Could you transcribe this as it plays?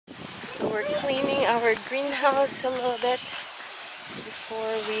we're cleaning our greenhouse a little bit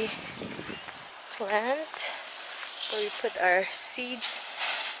before we plant, before we put our seeds.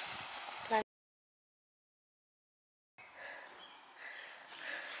 Plant.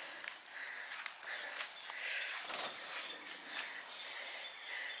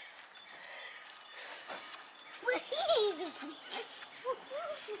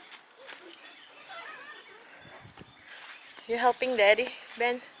 You helping Daddy,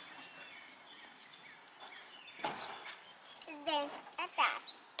 Ben?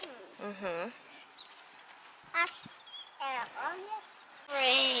 Mm-hmm.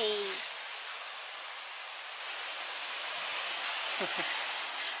 Rain.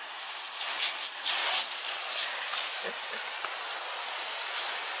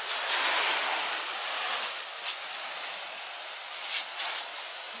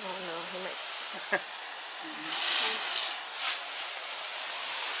 Oh no, he might.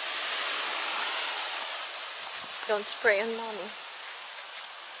 Don't spray on Mommy.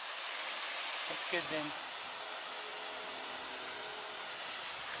 That's good then.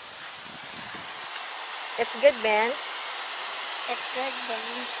 It's good, Ben. It's good,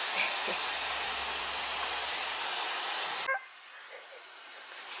 Ben.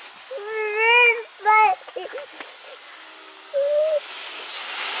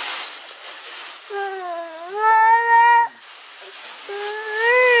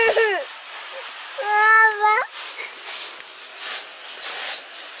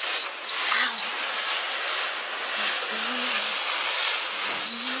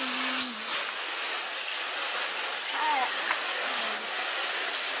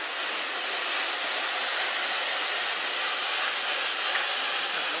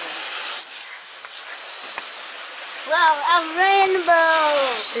 Wow, a rainbow!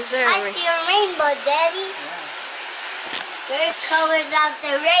 Is there I see a rainbow, Daddy. Yeah. There's colors of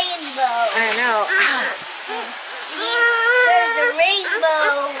the rainbow. I know. There's a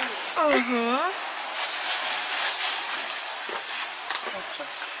rainbow. Mm-hmm.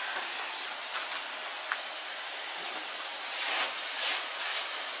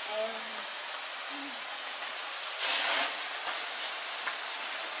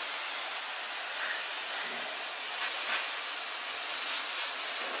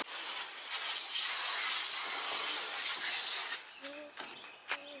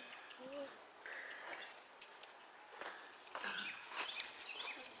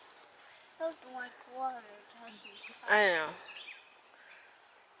 Doesn't like water, does it? I know.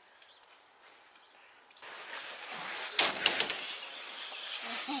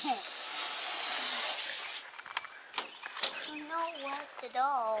 No work at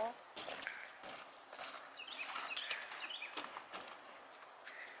all.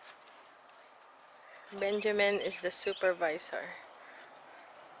 Benjamin is the supervisor.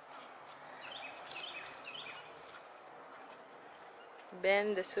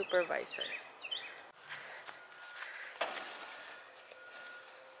 Ben the supervisor.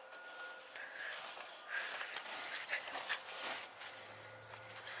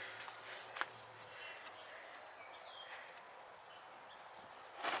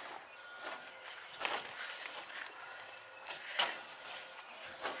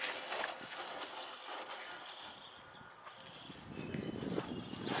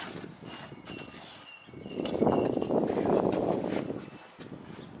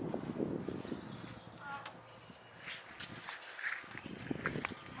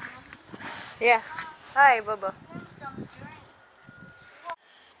 Yeah. Hi, Bubba.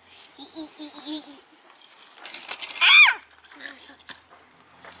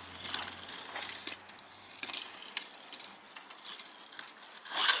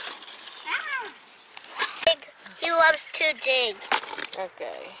 He loves to dig.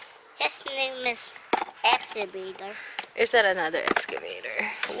 Okay. His name is Excavator. Is that another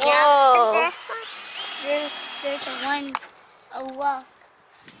excavator? Yeah. Whoa! There's a rock.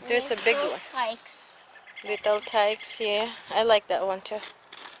 There's a big one. Tykes. Little tykes, yeah. I like that one too.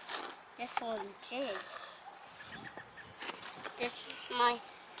 This one dig. This is my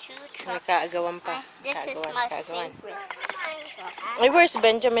two May truck. kaagawan pa. This is Kaagawan, my kaagawan. favorite truck. Ay, where's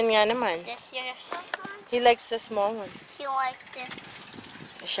Benjamin nga naman? This year, He likes the small one. he like this.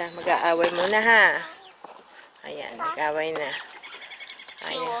 Siya, mag-aaway muna ha. Ayan, mag-aaway na.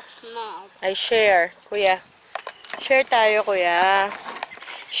 He Ayan. looks mad. Ay, share, kuya. Share tayo, kuya.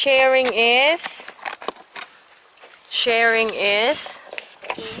 Sharing is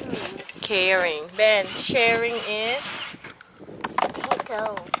caring. Ben, sharing is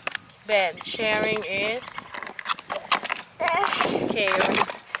Go. Ben, sharing is caring.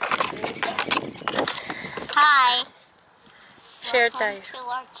 Hi. Share Welcome tayo. to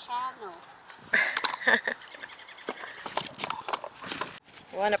our channel.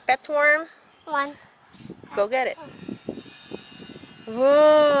 You want a pet worm? One. Go get it.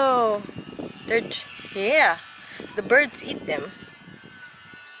 Whoa! Yeah. The birds eat them.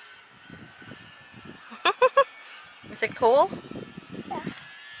 Is it cool? Yeah.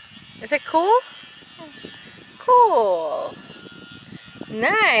 Is it cool? Cool.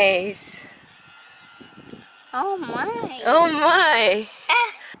 Nice. Oh my. Oh my.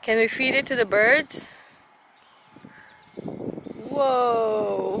 Ah. Can we feed it to the birds?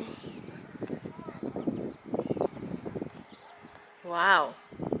 Whoa. Wow.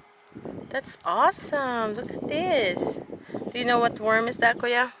 That's awesome. Look at this. Do you know what worm is that,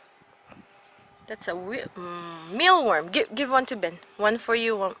 Kuya? That's a mealworm. Give one to Ben. One for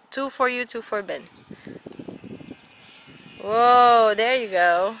you, two for you, two for Ben. Whoa, there you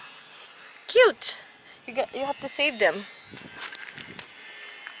go. Cute. You have to save them.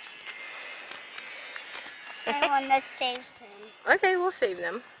 I want to save them. Okay, we'll save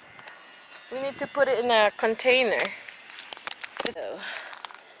them. We need to put it in a container. So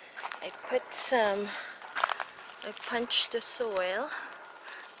I punched the soil,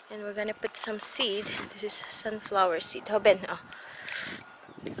 and we're gonna put some seed. This is sunflower seed. Oh, Ben, oh.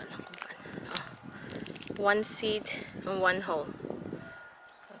 One seed and one hole.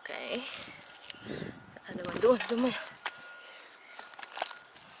 Okay. The other one, doon.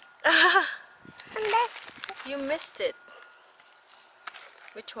 Ah, you missed it.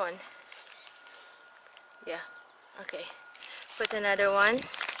 Which one? Yeah. Okay. Put another one.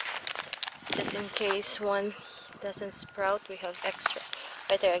 Just in case one doesn't sprout, we have extra.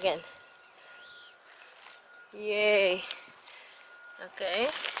 Right there again. Yay. Okay.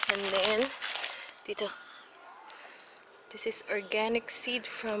 And then, dito. This is organic seed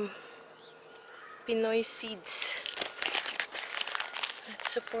from Pinoy Seeds.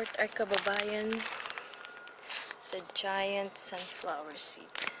 Let's support our kababayan. It's a giant sunflower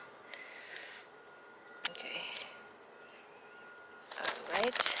seed. Okay.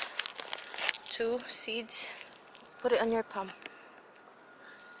 Alright. 2 seeds. Put it on your palm.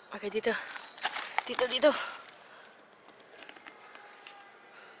 Okay, dito. Dito.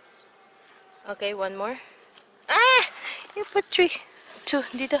 Okay, one more. Ah! You put 3. 2,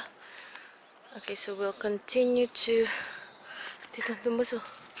 dito. Okay, so we'll continue to... Dito, dumbuso.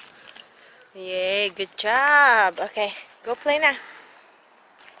 Yay, good job. Okay, go play na.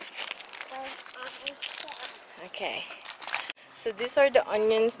 Okay. So these are the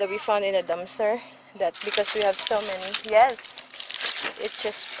onions that we found in the dumpster. That because we have so many. Yes, it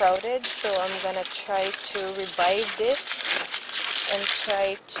just sprouted. So I'm gonna try to revive this and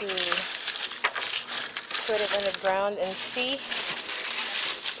try to put it on the ground and see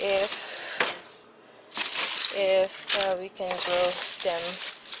if we can grow them.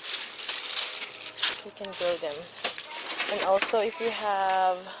 We can grow them. And also, if you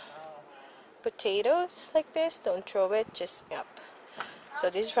have potatoes like this, don't throw it, just up. So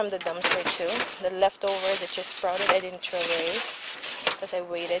this is from the dumpster too. The leftover that just sprouted, I didn't throw away because I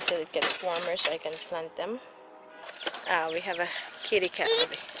waited till it gets warmer so I can plant them. We have a kitty cat.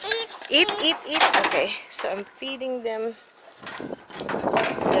 Eat. Okay, so I'm feeding them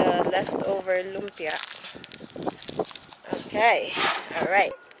the leftover lumpia. Okay,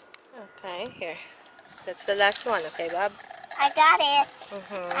 alright. Okay, here. That's the last one, okay, Bob? I got it.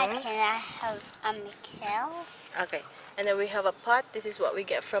 Can I have a Mikkel? Okay, and then we have a pot. This is what we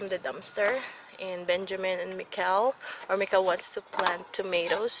get from the dumpster. And Benjamin and Mikkel, or Mikkel wants to plant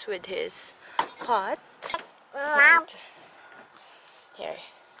tomatoes with his pot. And here,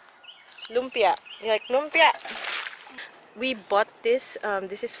 lumpia. You like lumpia? We bought this.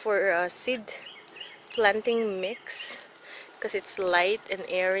 This is for seed planting mix because it's light and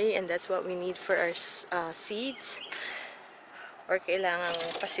airy, and that's what we need for our seeds. Or kailangang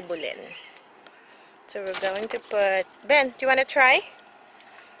pasibulin. So we're going to put... Ben, do you want to try?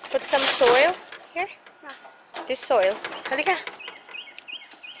 Put some soil here. No. This soil. Halika.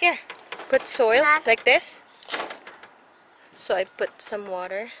 Here. Put soil like this. So I put some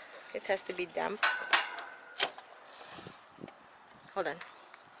water. It has to be damp. Hold on.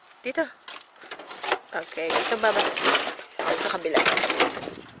 Dito. Okay. Dito baba. O, sa kabila.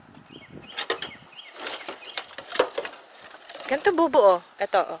 Ganito bubuo.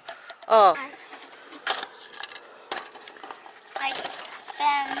 Ito. Oh.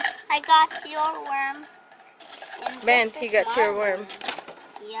 I got your worm. Ben, he got your worm.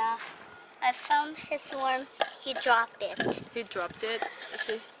 Yeah. I found his worm. He dropped it. He dropped it. Let's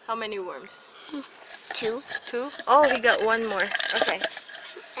see. How many worms? 2. 2? Oh, he got one more. Okay.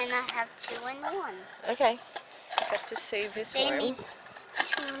 And I have 2 and 1. Okay. Got to save his They worm. need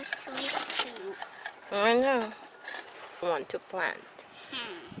too sweet too. I know. Want to plant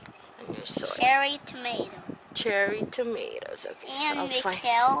Hmm. on your soil. Cherry tomato. Cherry tomatoes. Okay, so I'll And find.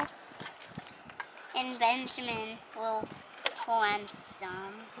 Mikhail and Benjamin will plant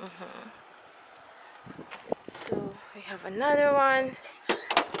some. So we have another one.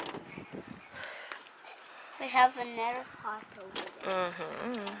 We have another pot over there.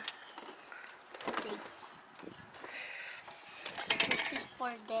 This is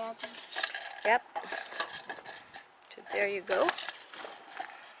for Daddy. Yep. So there you go.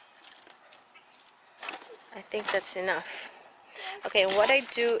 I think that's enough. Okay, what I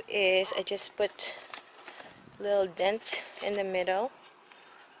do is I just put a little dent in the middle,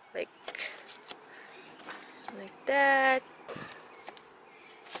 like that,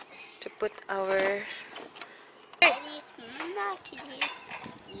 to put our. Daddy's monkeys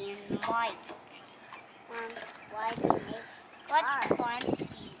in white. Let's plant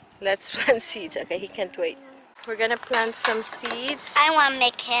seeds. Let's plant seeds. Okay, he can't wait. We're gonna plant some seeds. I want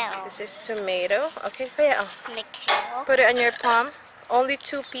Mikhail. This is tomato. Okay, kaya Mikhail. put it on your palm. Only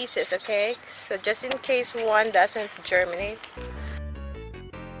 2 pieces, okay? So just in case one doesn't germinate.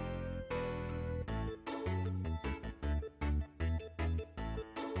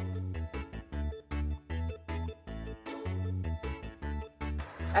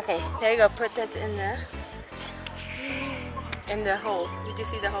 Okay, there you go. Put that in the hole. Did you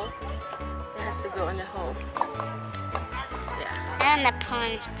see the hole? It has to go in the hole. Yeah. And a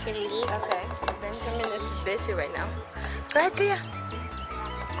pond to me. Okay. Benjamin is busy right now. Go ahead, Kuya.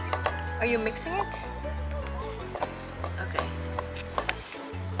 Are you mixing it? Okay.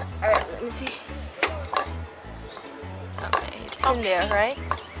 Alright, let me see. Okay, it's in there, right?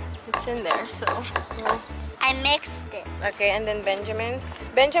 It's in there, so. Well, I mixed it. okay, and then Benjamin's.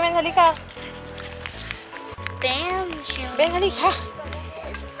 Benjamin, halika. Benjamin. Ben, halika.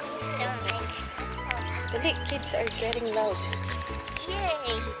 So rich. The kids are getting loud.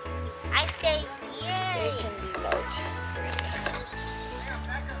 Yay. I say They yay. can be loud.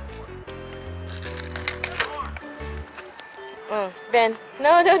 Ben,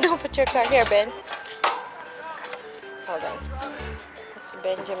 no, don't put your car here, Ben. Hold on. It's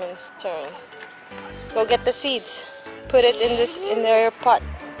Benjamin's turn. Go get the seeds. Put it in their pot.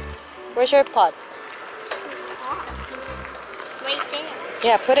 Where's your pot? Right there.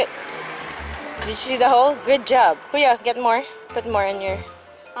 Yeah, put it. Did you see the hole? Good job. Kuya, get more. Put more in your.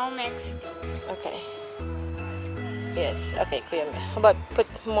 All mixed. Okay. Yes. Okay, Kuya. How about put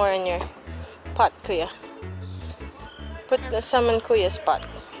more in your pot, Kuya? Put some in Kuya's pot.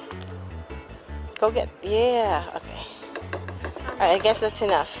 Go get. Yeah. Okay. Alright, I guess that's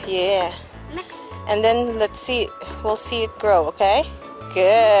enough. Yeah. Mixed. And then let's see. We'll see it grow. Okay.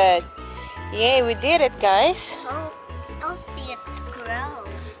 Good. Yay, we did it, guys. I'll see it grow.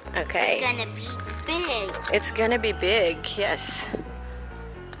 Okay. It's gonna be big It's gonna be big. Yes.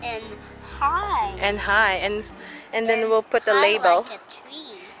 and high. And high. And then we'll put the high label. like a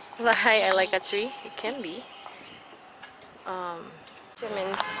tree. High, I like a tree. It can be.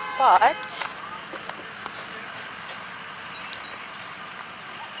 Benjamin's pot.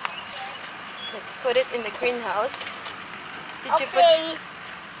 Let's put it in the greenhouse. Did you put Okay.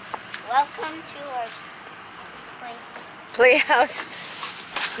 Welcome to our playhouse?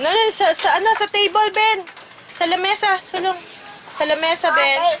 No, sa table, Ben. Sa lamesa, sulong. Sa lamesa,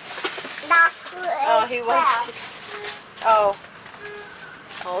 Ben. Oh, he wants this. Oh.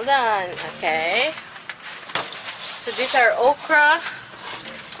 Hold on. Okay. So these are okra.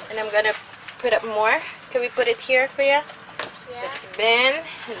 And I'm gonna put up more. Can we put it here for you? Yeah. That's Ben.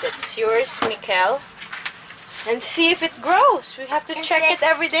 And that's yours, Mikhail. And see if it grows. We have to check it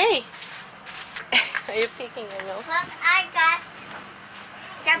every day. Are you peeking your nose? Look, I got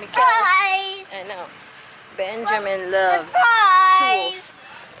surprise. I know. Benjamin loves Surprise. tools.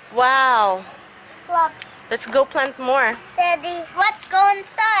 Wow. Look, Let's go plant more. Daddy. Let's go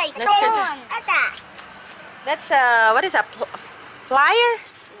inside. Let's Come go on. That's what is that?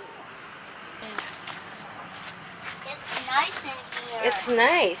 Flyers? It's nice in here. It's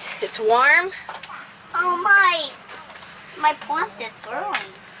nice. It's warm. Oh my plant is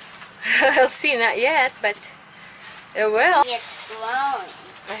growing. I'll see, not yet, but it will. It's growing.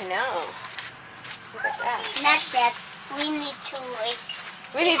 I know. Look at that. Not that. We need to wait.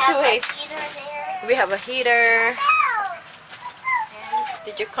 We need to wait. Heater there. We have a heater.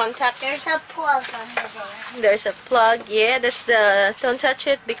 Did you contact? There's a plug under there. There's a plug. Yeah, that's the. Don't touch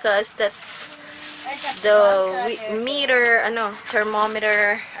it because that's There's a the plug under there. meter.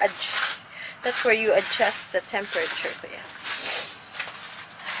 Thermometer. That's where you adjust the temperature. Yeah.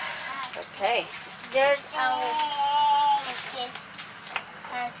 Okay. There's kids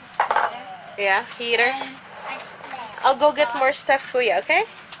has a Yeah, heater. and I'll go get more stuff, Kuya, okay?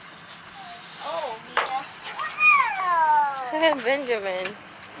 oh yes. Benjamin.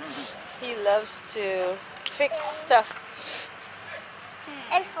 He loves to fix stuff.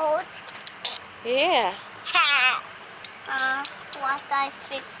 And hold. Yeah. What I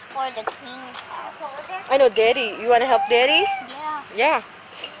fixed for the greenhouse. I know, Daddy. You want to help Daddy? Yeah. Yeah.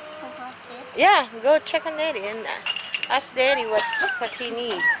 Like this. Yeah, go check on Daddy and ask Daddy what he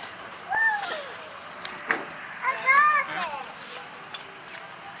needs.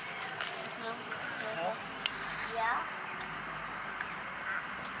 Yeah.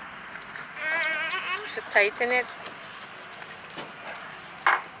 To tighten it.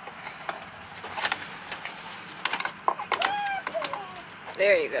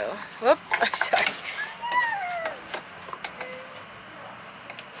 There you go. Whoop. Sorry.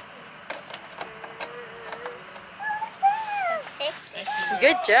 Fix it.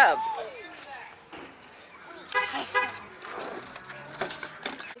 Good job.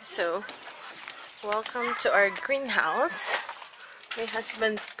 So, welcome to our greenhouse. My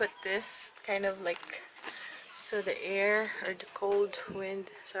husband put this kind of like so the air or the cold wind.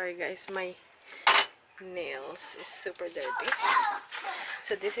 Sorry guys, my nails is super dirty.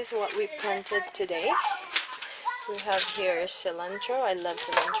 So this is what we planted today. We have here cilantro. I love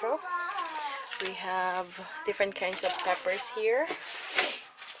cilantro. We have different kinds of peppers here.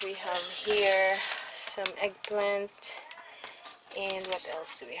 We have here some eggplant. And what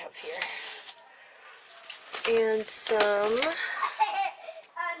else do we have here? And some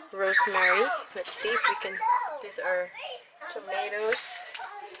rosemary. Let's see if we can. These are tomatoes.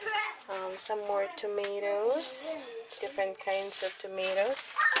 Some more tomatoes. Different kinds of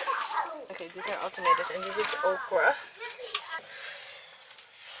tomatoes. Okay, these are all tomatoes. And this is okra.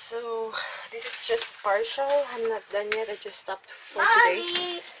 So, this is just partial. I'm not done yet. I just stopped for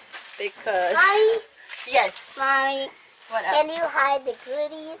today. Because... Yes. Mommy, What up? can you hide the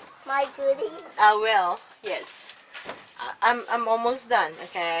goodies? My goodies? I will. Yes. I'm almost done,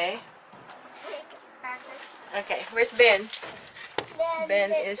 okay? Okay, where's Ben?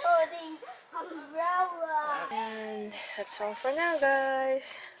 Ben is... holding umbrella. And that's all for now,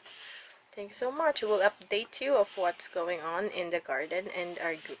 guys. Thank you so much. We'll update you of what's going on in the garden and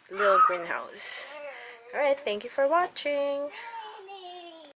our little greenhouse. Alright, thank you for watching.